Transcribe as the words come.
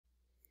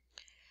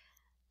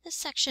This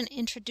section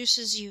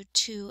introduces you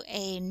to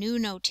a new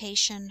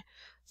notation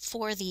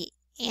for the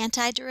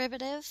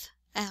antiderivative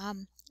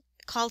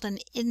called an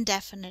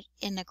indefinite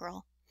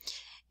integral.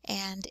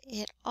 And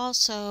it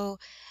also,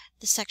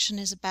 the section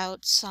is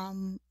about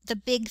the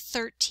big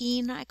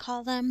 13, I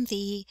call them,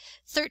 the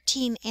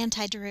 13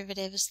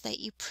 antiderivatives that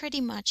you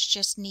pretty much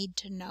just need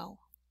to know.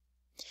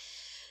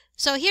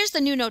 So here's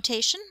the new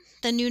notation.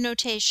 The new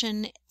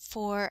notation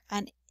for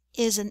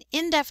is an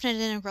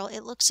indefinite integral.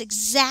 It looks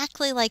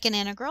exactly like an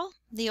integral.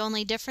 The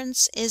only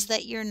difference is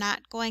that you're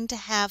not going to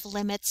have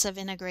limits of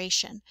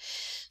integration.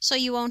 So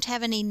you won't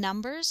have any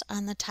numbers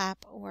on the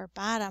top or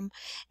bottom.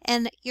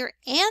 And your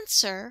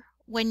answer,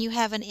 when you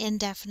have an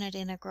indefinite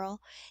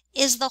integral,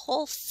 is the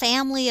whole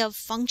family of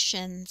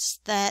functions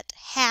that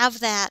have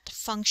that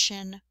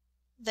function,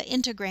 the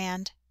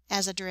integrand,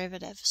 as a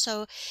derivative.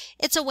 So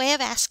it's a way of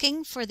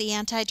asking for the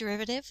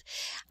antiderivative.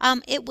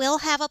 It will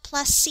have a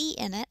plus c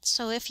in it.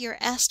 So if you're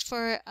asked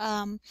for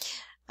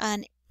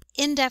an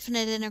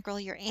indefinite integral,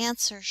 your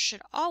answer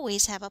should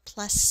always have a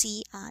plus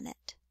c on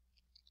it.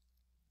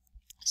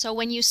 So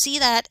when you see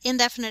that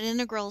indefinite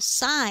integral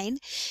sign,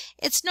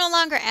 it's no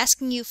longer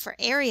asking you for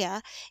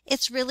area.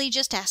 It's really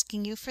just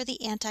asking you for the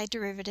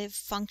antiderivative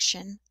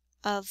function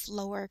of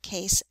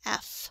lowercase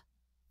f,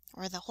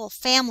 or the whole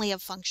family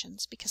of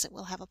functions, because it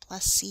will have a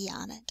plus c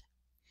on it.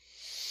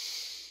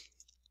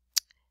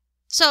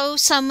 So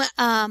some,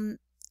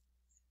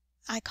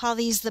 I call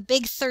these the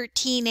big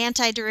 13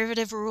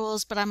 antiderivative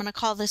rules, but I'm going to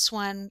call this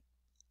one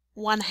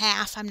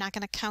 1/2. I'm not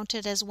going to count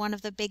it as one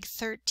of the big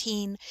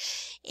 13.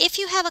 If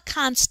you have a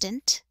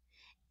constant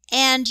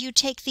and you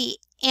take the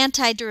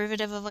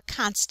antiderivative of a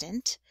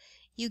constant,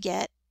 you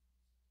get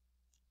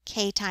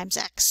k times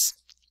x.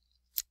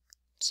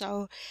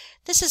 So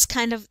this is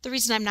kind of the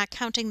reason I'm not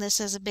counting this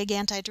as a big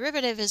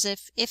antiderivative is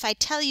if I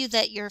tell you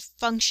that your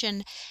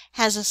function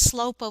has a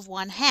slope of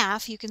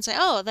 1/2, you can say,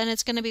 oh, then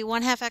it's going to be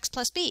 1/2 x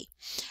plus b.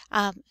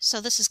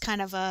 So this is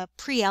kind of a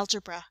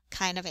pre-algebra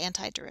kind of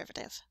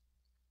antiderivative.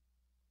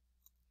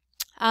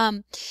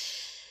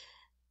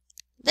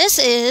 This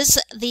is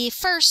the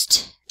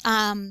first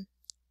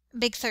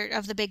big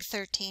of the big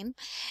 13.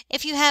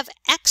 If you have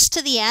x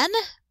to the n,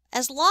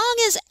 as long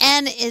as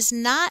n is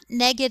not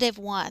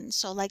 -1,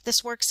 so like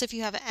this works if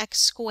you have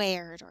x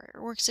squared, or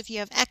it works if you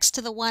have x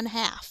to the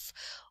 1/2,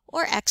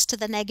 or x to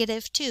the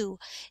 -2.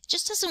 It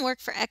just doesn't work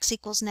for x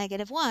equals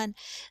 -1.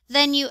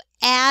 Then you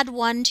add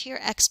 1 to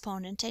your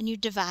exponent and you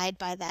divide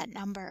by that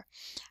number.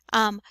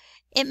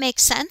 It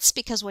makes sense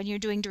because when you're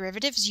doing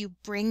derivatives, you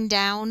bring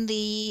down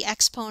the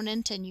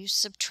exponent and you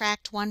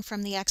subtract 1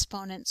 from the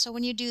exponent. So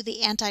when you do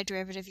the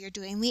antiderivative, you're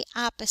doing the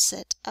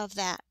opposite of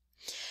that.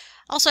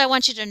 Also, I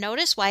want you to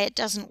notice why it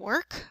doesn't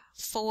work.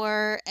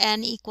 For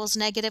n equals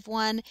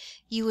 -1,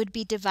 you would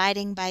be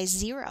dividing by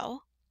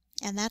 0,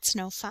 and that's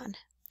no fun.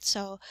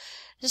 So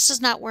this does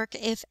not work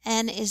if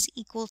n is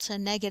equal to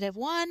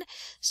 -1.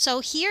 So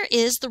here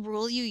is the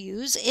rule you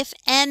use if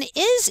n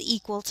is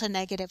equal to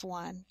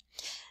 -1.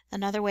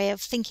 Another way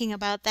of thinking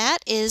about that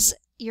is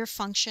your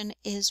function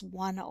is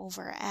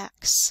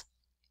 1/x.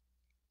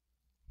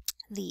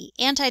 The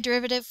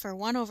antiderivative for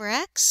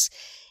 1/x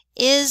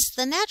is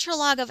the natural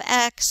log of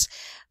x,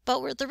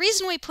 but the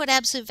reason we put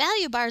absolute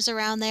value bars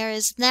around there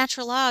is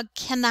natural log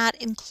cannot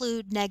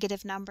include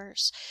negative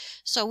numbers.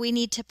 So we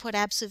need to put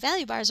absolute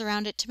value bars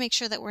around it to make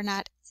sure that we're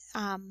not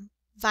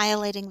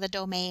violating the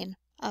domain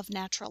of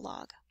natural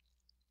log.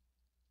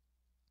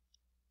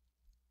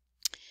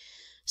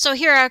 So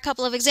here are a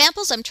couple of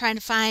examples. I'm trying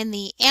to find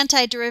the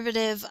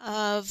antiderivative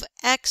of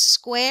x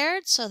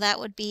squared, so that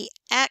would be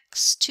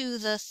x to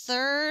the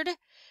 3rd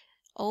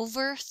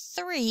over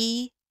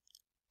 3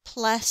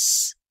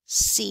 plus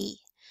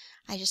c.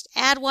 I just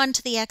add 1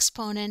 to the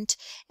exponent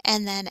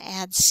and then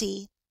add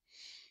c.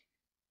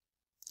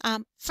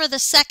 For the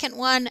second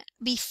one,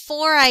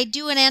 before I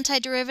do an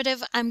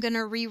antiderivative, I'm going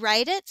to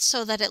rewrite it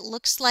so that it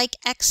looks like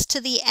x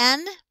to the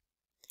n.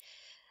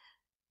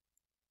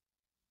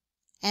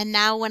 And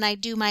now when I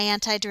do my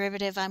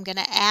antiderivative, I'm going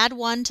to add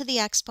 1 to the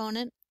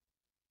exponent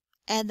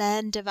and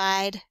then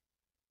divide.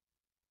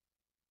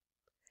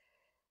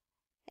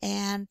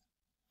 And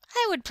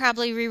I would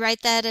probably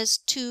rewrite that as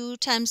 2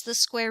 times the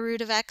square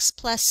root of x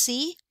plus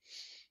c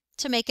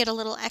to make it a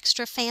little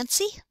extra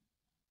fancy.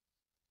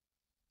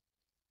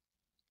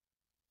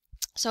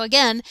 So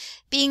again,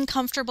 being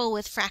comfortable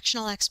with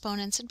fractional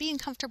exponents and being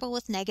comfortable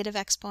with negative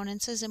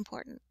exponents is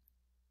important.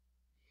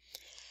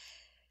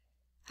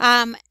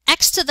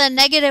 X to the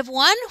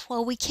 -1,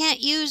 well, we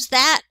can't use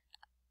that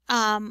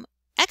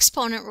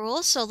exponent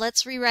rule, so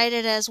let's rewrite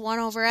it as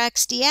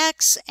 1/x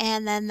dx,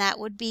 and then that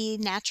would be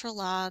natural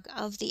log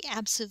of the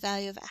absolute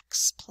value of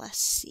x plus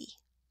c.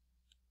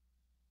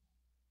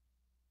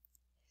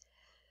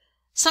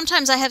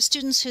 Sometimes I have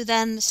students who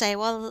then say,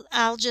 well,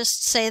 I'll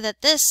just say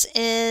that this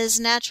is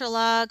natural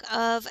log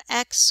of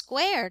x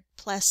squared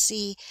plus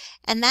c,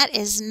 and that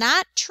is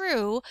not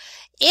true.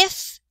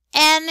 If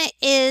n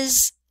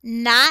is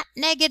not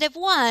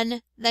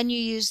 -1, then you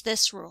use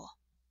this rule.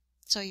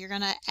 So you're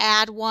going to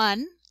add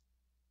 1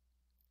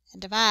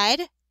 and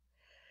divide,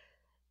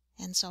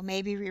 And so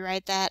maybe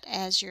rewrite that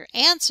as your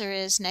answer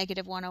is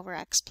negative 1 over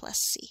x plus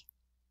c.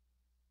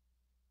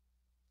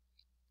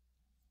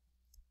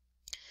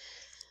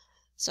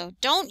 So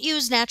don't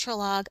use natural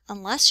log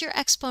unless your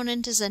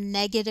exponent is a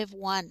negative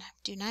 1.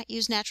 Do not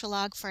use natural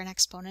log for an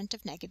exponent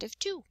of negative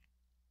 2.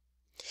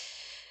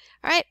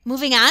 All right,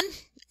 moving on.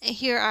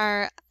 Here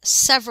are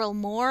several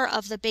more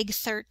of the big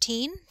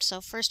 13. So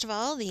first of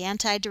all, the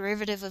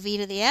antiderivative of e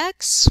to the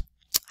x.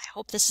 I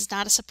hope this is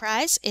not a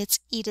surprise. It's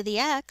e to the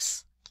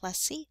x plus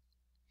c.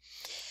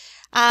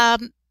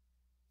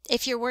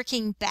 If you're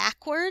working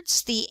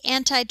backwards, the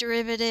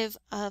antiderivative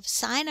of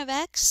sine of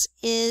x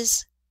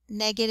is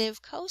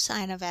negative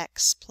cosine of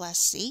x plus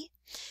c.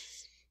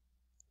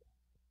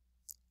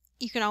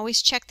 You can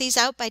always check these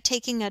out by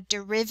taking a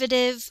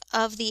derivative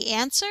of the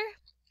answer.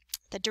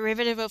 The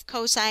derivative of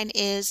cosine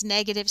is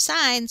negative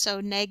sine, so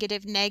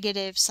negative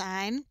negative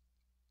sine.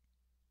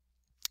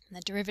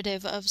 The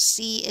derivative of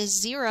c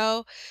is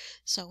 0,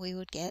 so we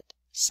would get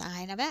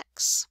sine of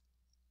x.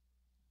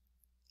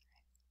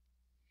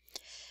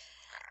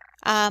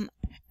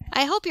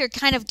 I hope you're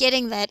kind of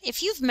getting that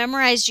if you've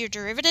memorized your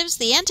derivatives,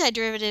 the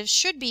antiderivatives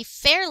should be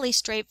fairly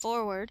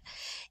straightforward.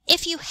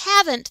 If you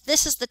haven't,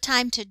 this is the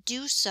time to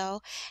do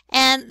so.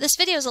 And this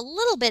video is a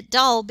little bit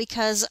dull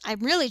because I'm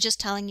really just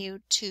telling you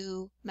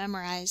to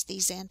memorize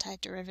these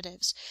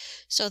antiderivatives.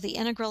 So the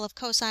integral of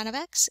cosine of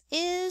x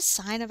is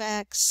sine of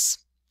x.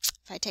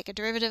 If I take a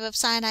derivative of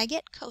sine, I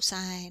get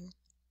cosine.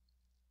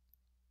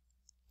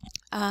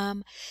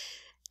 And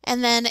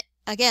then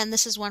again,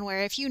 this is one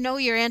where if you know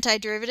your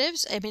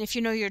antiderivatives, if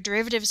you know your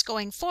derivatives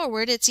going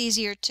forward, it's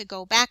easier to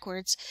go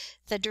backwards.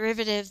 The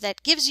derivative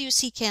that gives you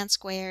secant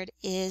squared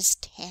is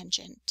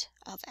tangent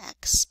of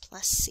x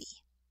plus c.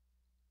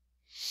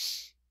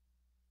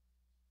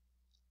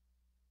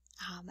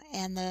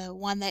 And the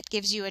one that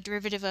gives you a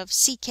derivative of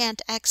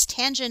secant x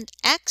tangent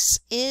x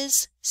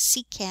is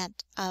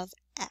secant of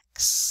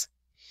x.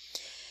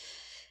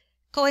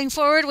 Going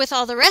forward with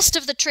all the rest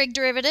of the trig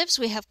derivatives,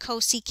 we have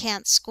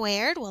cosecant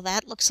squared. Well,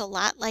 that looks a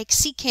lot like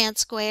secant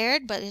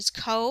squared, but it's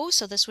co,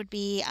 so this would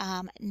be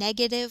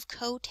negative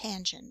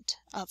cotangent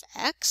of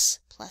x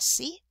plus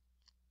c.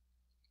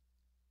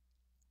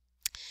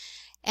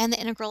 And the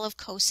integral of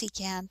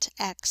cosecant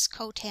x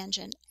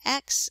cotangent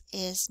x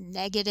is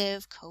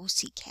negative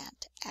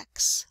cosecant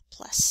x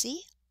plus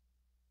c.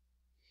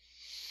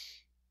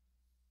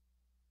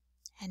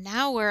 And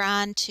now we're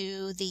on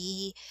to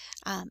the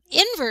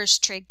inverse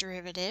trig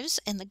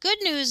derivatives. And the good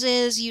news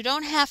is you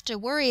don't have to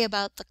worry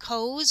about the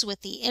cos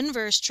with the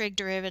inverse trig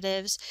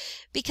derivatives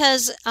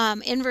because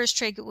inverse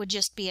trig would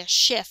just be a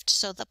shift.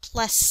 So the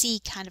plus c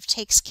kind of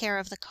takes care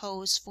of the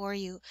cos for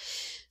you.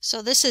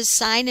 So this is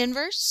sine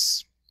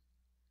inverse.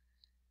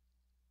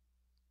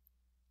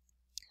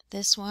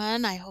 This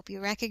one, I hope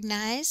you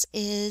recognize,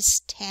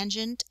 is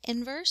tangent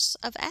inverse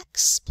of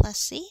x plus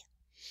c.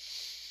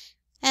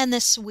 And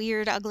this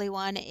weird, ugly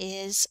one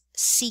is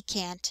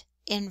secant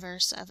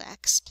inverse of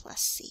x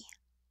plus c.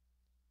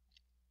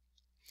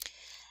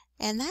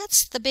 And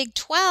that's the big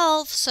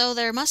 12, so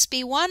there must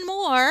be one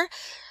more.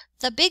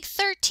 The big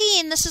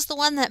 13, this is the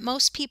one that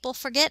most people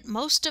forget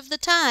most of the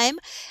time.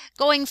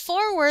 Going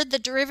forward, the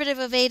derivative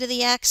of a to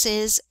the x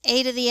is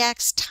a to the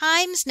x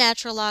times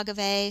natural log of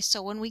a.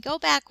 So when we go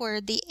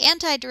backward, the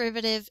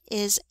antiderivative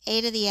is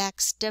a to the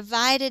x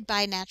divided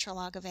by natural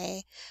log of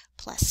a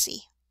plus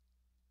c.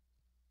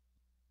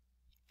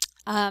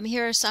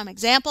 Here are some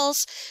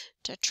examples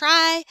to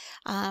try.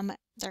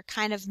 They're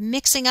kind of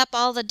mixing up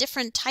all the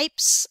different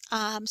types.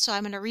 So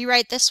I'm going to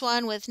rewrite this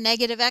one with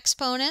negative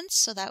exponents.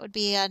 So that would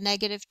be a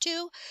negative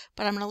 2.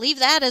 But I'm going to leave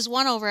that as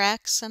 1 over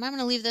x. And I'm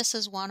going to leave this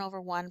as 1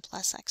 over 1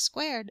 plus x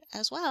squared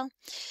as well.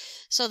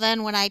 So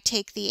then when I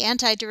take the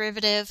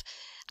antiderivative,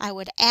 I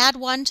would add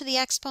 1 to the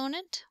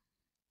exponent.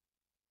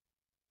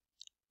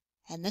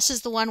 And this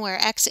is the one where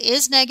x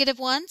is negative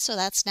 1. So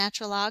that's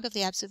natural log of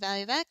the absolute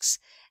value of x.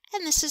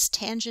 And this is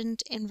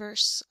tangent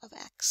inverse of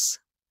x.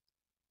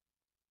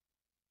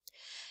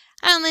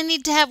 I only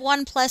need to have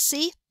 1 plus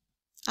c.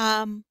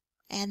 And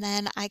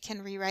then I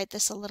can rewrite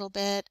this a little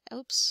bit.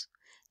 Oops.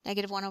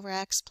 Negative 1 over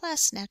x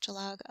plus natural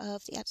log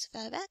of the absolute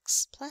value of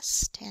x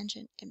plus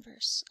tangent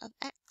inverse of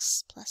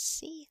x plus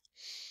c.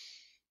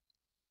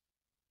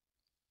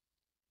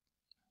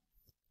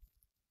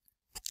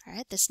 All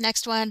right, this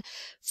next one,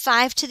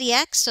 5 to the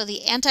x. So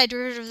the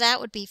antiderivative of that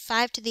would be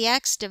 5 to the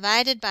x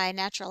divided by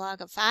natural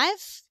log of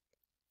 5.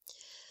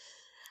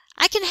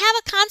 I can have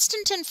a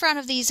constant in front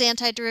of these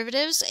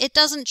antiderivatives. It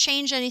doesn't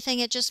change anything.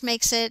 It just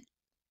makes it,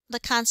 the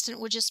constant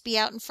would just be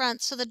out in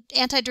front. So the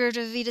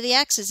antiderivative of e to the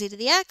x is e to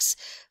the x.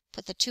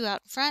 Put the 2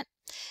 out in front.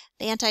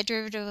 The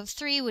antiderivative of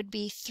 3 would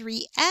be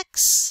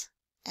 3x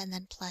and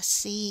then plus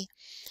c.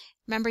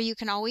 Remember, you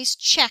can always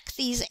check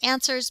these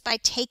answers by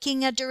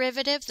taking a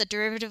derivative. The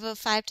derivative of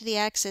 5 to the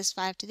x is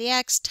 5 to the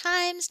x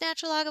times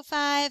natural log of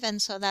 5,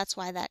 and so that's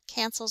why that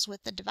cancels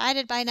with the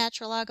divided by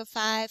natural log of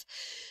 5.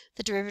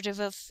 The derivative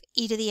of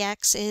e to the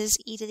x is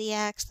e to the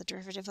x. The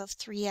derivative of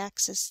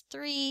 3x is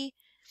 3,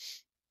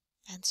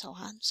 and so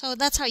on. So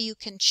that's how you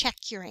can check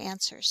your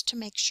answers to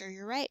make sure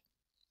you're right.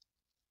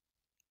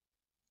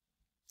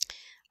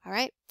 All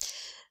right,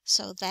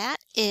 so that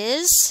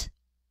is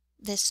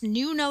this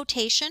new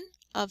notation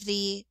of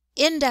the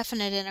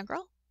indefinite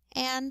integral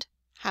and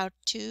how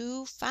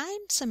to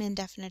find some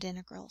indefinite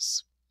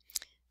integrals.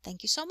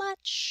 Thank you so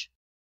much.